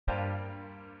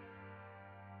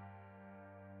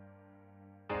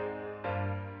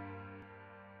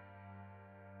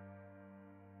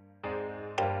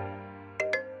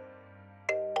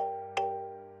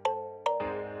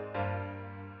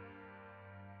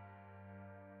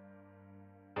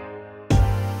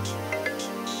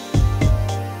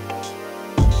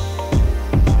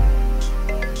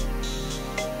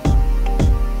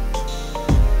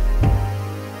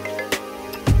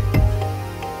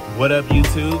What up,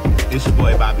 YouTube? It's your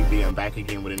boy Bobby B. I'm back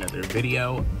again with another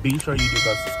video. Be sure you do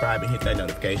go subscribe and hit that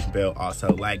notification bell.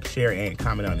 Also, like, share, and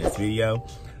comment on this video.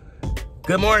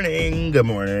 Good morning, good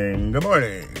morning, good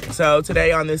morning. So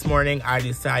today on this morning, I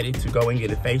decided to go and get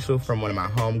a facial from one of my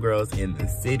homegirls in the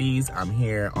cities. I'm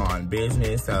here on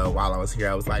business, so while I was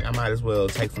here, I was like, I might as well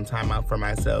take some time out for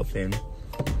myself and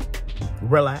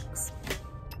relax.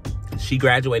 She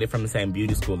graduated from the same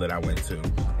beauty school that I went to,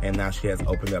 and now she has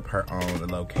opened up her own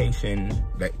location.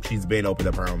 She's been opened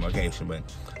up her own location, but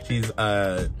she's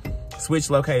switched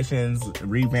locations,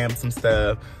 revamped some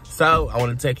stuff. So I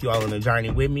want to take you all on a journey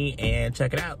with me and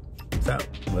check it out. So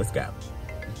let's go.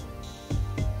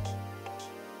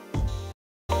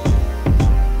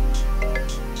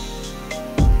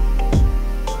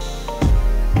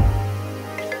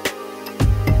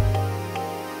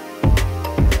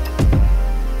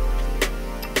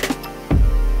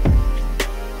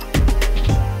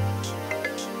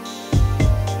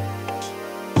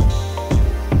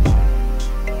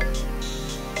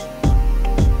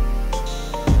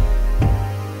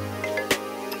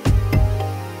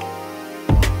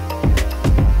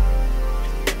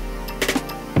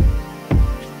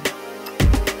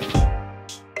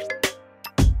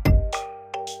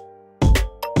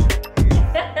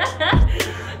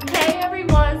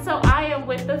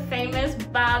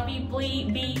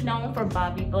 Be known for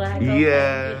Bobby Black.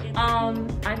 Yeah.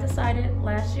 I decided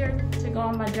last year to go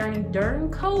on my journey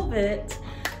during COVID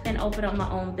and open up my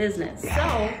own business.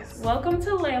 Yes. So welcome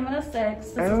to Lamina.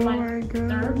 This is my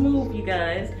third move, you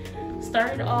guys.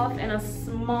 Started off in a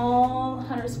small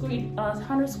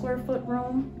 100 square foot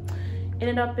room.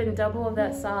 Ended up in double of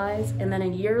that size, and then a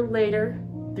year later,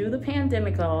 through the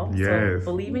pandemic so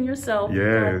believe in yourself. You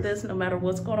got this no matter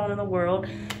what's going on in the world.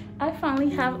 I finally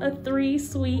have a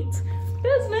 3-suite business.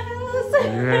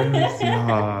 Yes,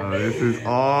 y'all. This is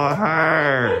all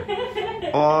her.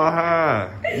 All her.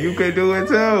 You can do it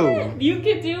too. You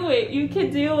can do it. You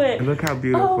can do it. Look how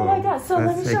beautiful. Oh my God. So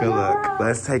let's take a look.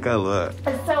 Let's take a look.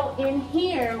 So in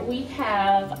here we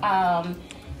have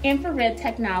infrared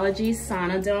technology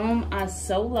sauna dome. I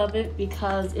so love it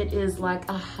because it is like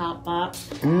a hot box.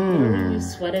 You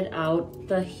sweat it out.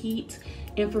 The heat.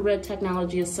 Infrared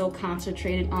technology is so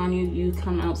concentrated on you, you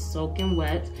come out soaking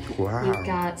wet. Wow. We've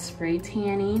got spray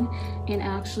tanning, and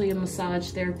actually a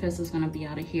massage therapist is going to be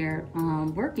out of here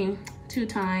working 2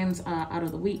 times out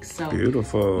of the week. So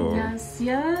beautiful. Yes,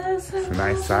 yes. It's a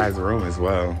nice size room as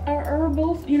well. Our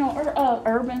herbal,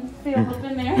 urban feel up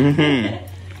in there.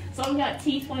 So we got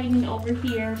teeth whitening over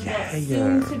here.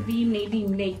 Soon to be maybe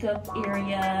makeup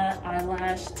area,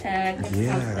 eyelash tech, and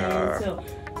something. So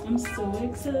I'm so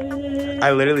excited.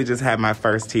 I literally just had my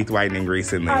first teeth whitening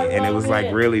recently, and it was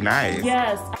like really nice.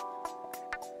 Yes.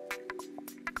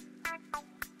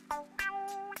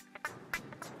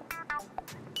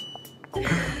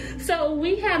 So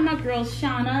we have my girl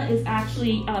Shauna is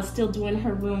actually still doing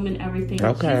her room and everything.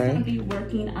 Okay. She's gonna be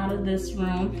working out of this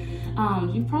room.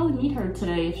 You probably meet her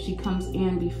today if she comes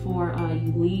in before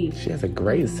you leave. She has a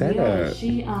great setup. Yeah,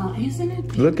 she isn't it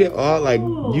beautiful? Look at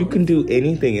all, you can do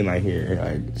anything in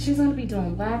here. She's gonna be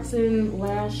doing waxing,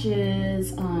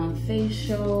 lashes,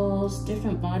 facials,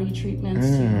 different body treatments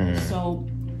too. So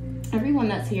everyone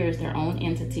that's here is their own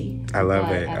entity. I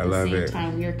love it. I love it. At the same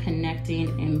time, we are connecting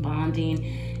and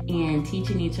bonding and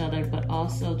teaching each other, but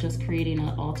also just creating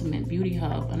an ultimate beauty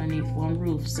hub underneath one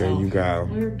roof. So there you go.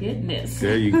 We're getting this.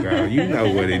 There you go. You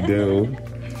know what it do.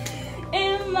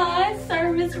 In my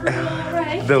service room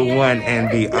right The here. one and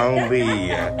the only.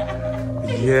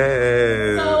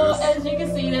 Yes. So as you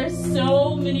can see, there's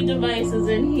so many devices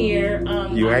in here.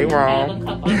 You ain't wrong. I have a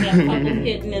couple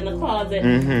hidden in the closet.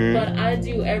 But I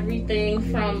do everything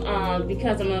from,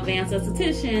 because I'm an advanced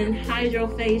esthetician,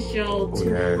 hydrofacial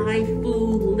to high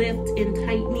food, lift and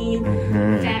tightening,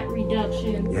 fat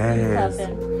reduction,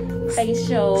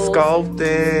 facial,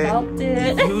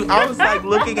 sculpting. I was like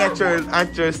looking at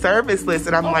your service list,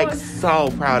 and I'm like so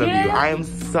proud of you. I am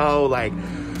so like,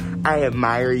 I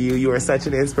admire you. You are such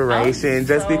an inspiration.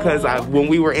 Just because when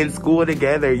we were in school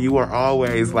together, you were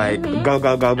always like, go,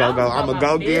 go, go, go, go. I'm a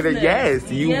go-getter.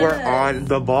 Yes, you were on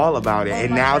the ball about it.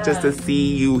 And now just to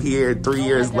see you here 3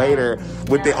 years later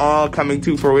with it all coming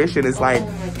to fruition, it's like,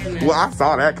 well, I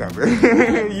saw that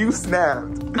coming. You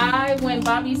snapped. When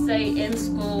Bobby say in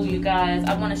school, you guys,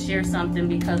 I want to share something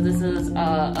because this is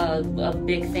a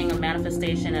big thing of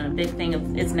manifestation and a big thing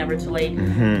of it's never too late.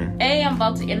 I'm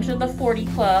about to enter the 40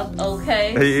 club,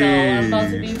 okay? Hey. So I'm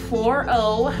about to be 40.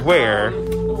 Where?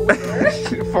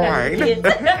 Fine.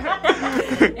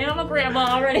 And I'm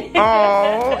grandma already.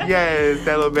 Oh, yes,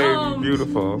 that little baby,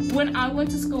 beautiful. When I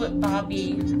went to school with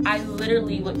Bobby, I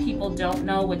literally, what people don't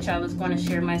know, which I was going to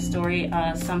share my story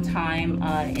sometime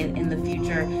in the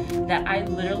future, that I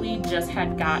literally just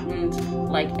had gotten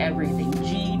like everything,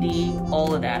 GED,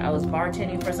 all of that. I was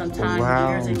bartending for some time,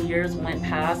 years and years went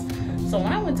past. So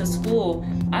when I went to school,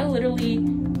 I literally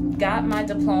got my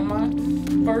diploma.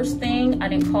 First thing, I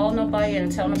didn't call nobody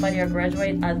and tell nobody I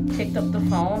graduated. I picked up the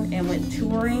phone and went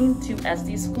touring to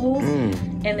SD schools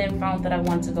and then found that I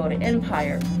wanted to go to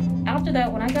Empire. After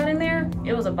that, when I got in there,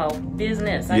 it was about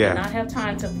business. I did not have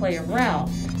time to play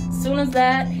around. As soon as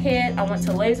that hit, I went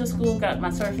to laser school, got my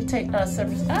certification,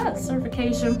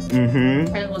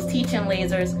 and was teaching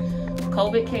lasers.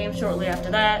 COVID came shortly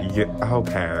after that. Yeah,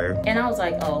 okay. And I was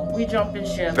like, oh, we jumping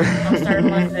ship. I'm starting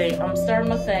my thing.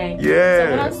 Yeah. So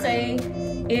when I say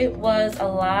it was a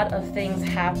lot of things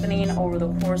happening over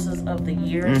the courses of the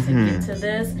years to get to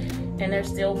this, and there's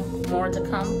still more to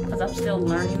come because I'm still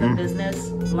learning the business,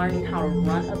 learning how to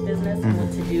run a business and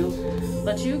what to do.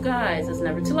 But you guys, it's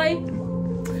never too late.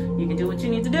 You can do what you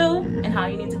need to do and how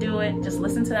you need to do it. Just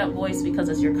listen to that voice because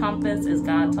it's your compass, it's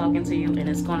God talking to you, and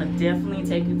it's going to definitely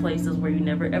take you places where you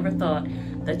never ever thought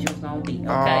that you was going to be. Okay,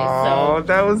 oh,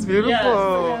 that was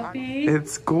beautiful. Happy.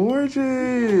 It's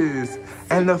gorgeous.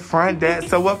 And the front desk.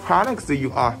 So what products do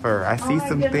you offer? I see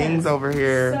some things over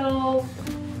here. So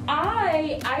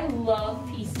I love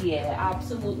PCA. I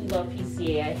absolutely love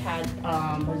PCA. I had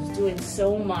was doing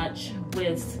so much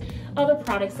with other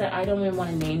products that I don't even want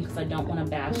to name because I don't want to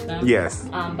bash them. Yes.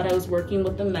 But I was working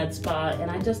with the med spa, and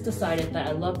I just decided that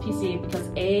I love PCA because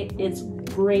it's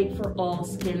great for all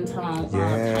skin tone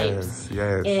types.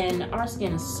 Yes. And our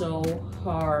skin is so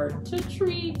hard to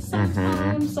treat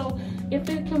sometimes. So if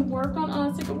it can work on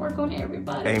us, it can work on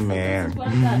everybody. Amen. So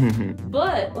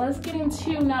but let's get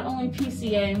into not only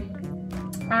PCA.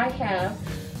 I have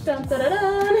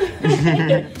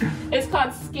it's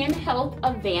called Skin Health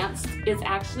Advanced. It's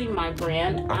actually my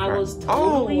brand. I was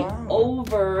totally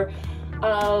over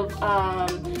of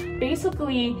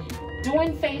basically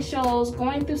doing facials,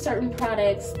 going through certain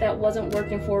products that wasn't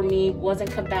working for me,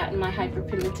 wasn't combating my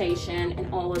hyperpigmentation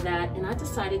and all of that, and I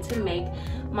decided to make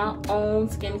my own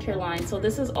skincare line. So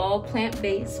this is all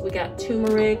plant-based. We got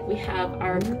turmeric, we have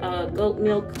our goat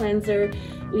milk cleanser,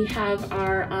 we have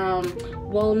our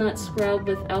walnut scrub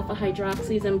with alpha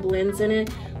hydroxys and blends in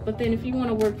it. But then if you want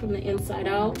to work from the inside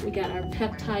out, we got our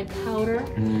peptide powder.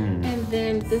 And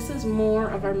then this is more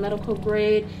of our medical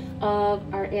grade of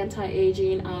our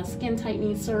anti-aging skin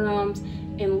tightening serums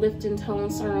and lift and tone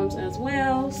serums as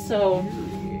well. So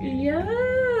yes,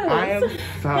 I am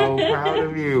so proud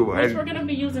of you. Which we're going to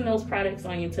be using those products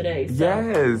on you today. So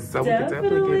yes, so we can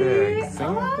definitely get an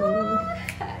example.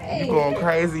 You're going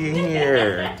crazy in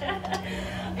here.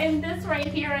 And this right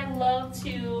here, I love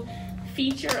to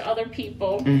feature other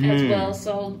people as well.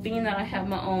 So being that I have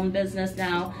my own business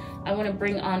now, I want to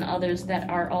bring on others that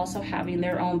are also having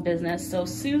their own business. So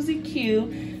Susie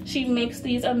Q, she makes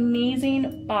these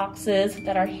amazing boxes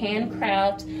that are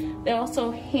handcrafted. They're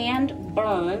also hand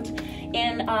burned,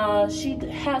 and she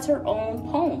has her own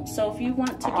poems. So if you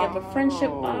want to give a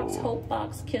friendship box, hope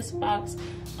box, kiss box,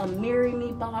 a marry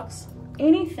me box,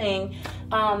 anything,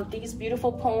 these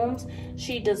beautiful poems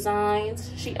she designs.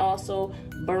 She also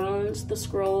burns the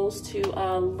scrolls to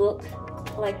look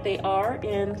like they are,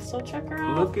 and so check her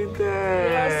out. Look at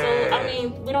that. Yeah, so I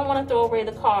mean, we don't want to throw away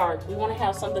the cards. We want to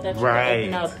have something that you can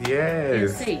open up and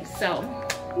see. So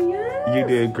yes. You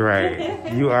did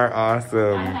great. You are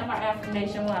awesome. I have our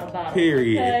affirmation water bottle.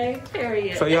 Period. Okay,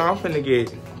 period. So y'all finna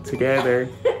get together.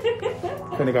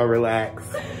 Finna go relax.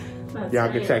 Y'all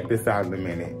can check this out in a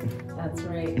minute. That's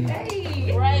right.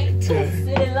 Hey, right to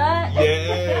city light.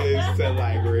 Yes, to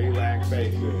like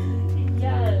relaxation.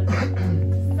 Yes.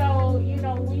 So, you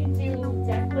know, we do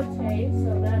décolleté,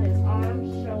 so that is arm,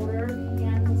 shoulder,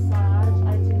 hand massage.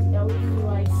 I do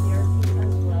LED therapy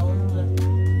as well. The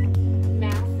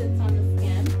mask sits on the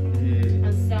skin.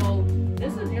 And so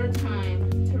this is your time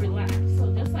to relax.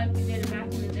 So just like we did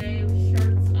back in the day,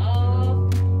 shirts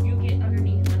off, you get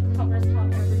underneath the covers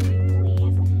however you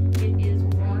please. It is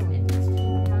warm. If it's too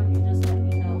warm, you just let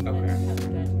me know. Okay. Have a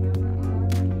bed warmer on.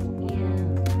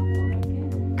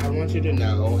 And I want you to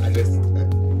know,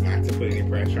 not to put any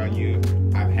pressure on you,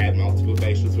 I've had multiple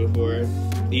facials before.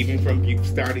 Even from you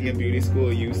starting in beauty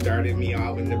school, you started me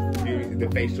off in the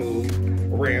facial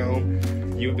realm.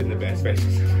 You've been the best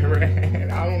facials I've ever had.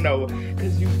 I don't know,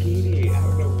 because you get it. I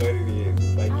don't know what it is.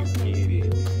 It's like you get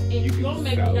it. You're gonna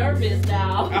make me nervous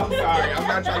now. I'm sorry. I'm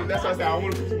not trying. That's what I said. I don't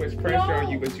want to put too much pressure on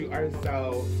you, but you are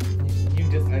so. You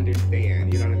just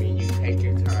understand. You know what I mean? You take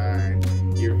your time.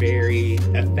 You're very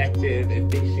effective,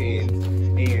 efficient,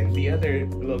 and the other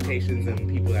locations and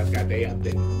people I've got, they've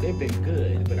been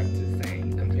good. But I'm just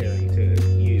saying, comparing to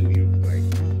you, you're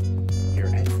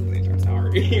excellent. I'm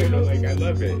sorry, you know, like I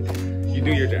love it. You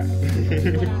do your job.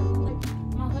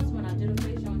 My husband, I did a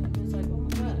facial on him. He was like, "Oh my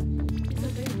God!" He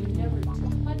said, "Baby, you never touched me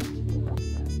like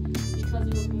that," because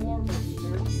it was more of a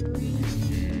nurturing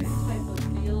type of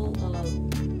feel of,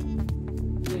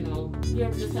 you know, you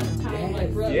ever just have a time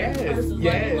like brother versus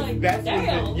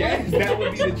that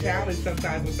would be the challenge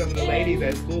sometimes with some of the ladies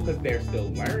at school because they're still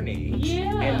learning,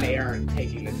 and they aren't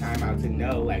taking the time out to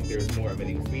know like there's more of an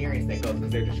experience that goes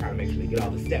because they're just trying to make sure they get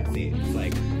all the steps in. It's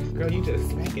like, girl, you just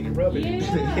smacking and rubbing. And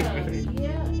it's getting somebody that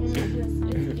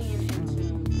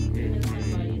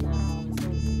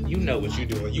you know what you're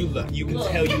doing. You can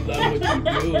tell you love what you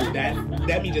do.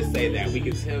 Let me just say that we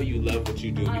can tell you love what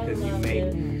you do because you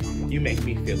make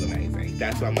me feel amazing.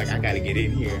 That's why I'm like, I gotta get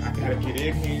in here.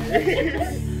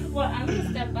 Well, I'm gonna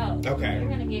step out. Okay. We're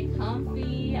gonna get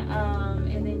comfy,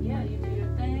 and then you do your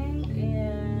thing,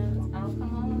 and I'll come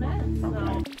home then. So.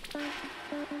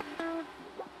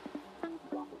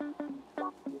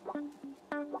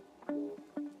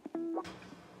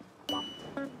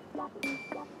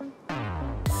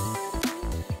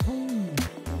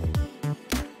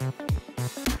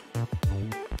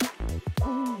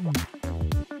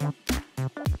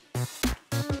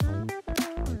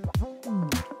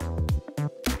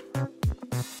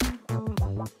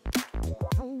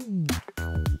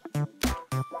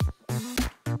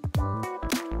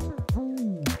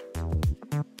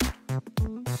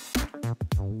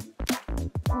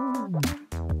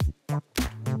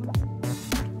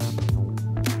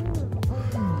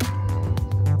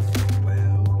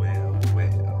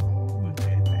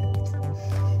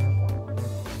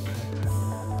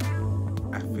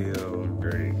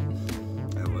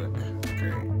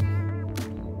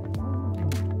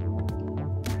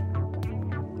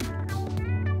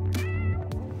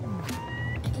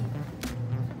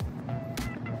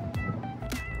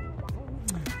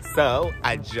 So,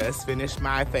 I just finished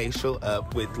my facial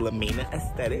up with Lamina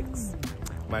Asthetics.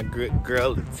 My good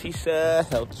girl, Letitia,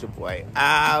 helped your boy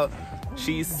out.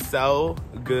 She's so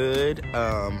good.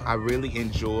 I really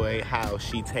enjoy how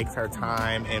she takes her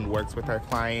time and works with her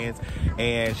clients.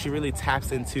 And she really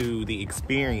taps into the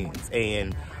experience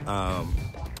and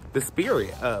the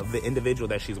spirit of the individual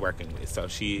that she's working with. So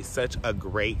she's such a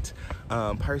great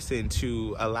person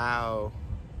to allow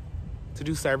to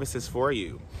do services for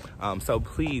you. So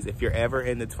please, if you're ever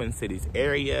in the Twin Cities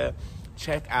area,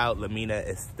 check out Lamina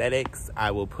Asthetics.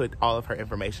 I will put all of her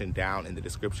information down in the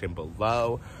description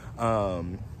below.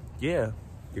 Yeah,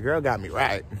 your girl got me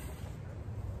right.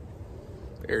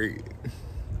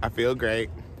 I feel great.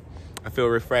 I feel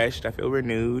refreshed. I feel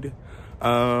renewed.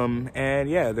 And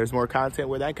yeah, there's more content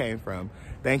where that came from.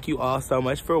 Thank you all so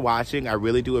much for watching. I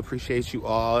really do appreciate you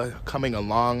all coming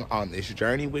along on this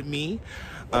journey with me.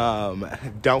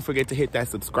 Don't forget to hit that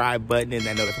subscribe button and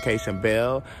that notification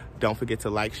bell. Don't forget to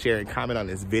like, share, and comment on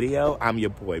this video. I'm your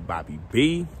boy, Bobby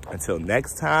B. Until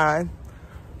next time,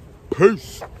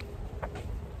 peace.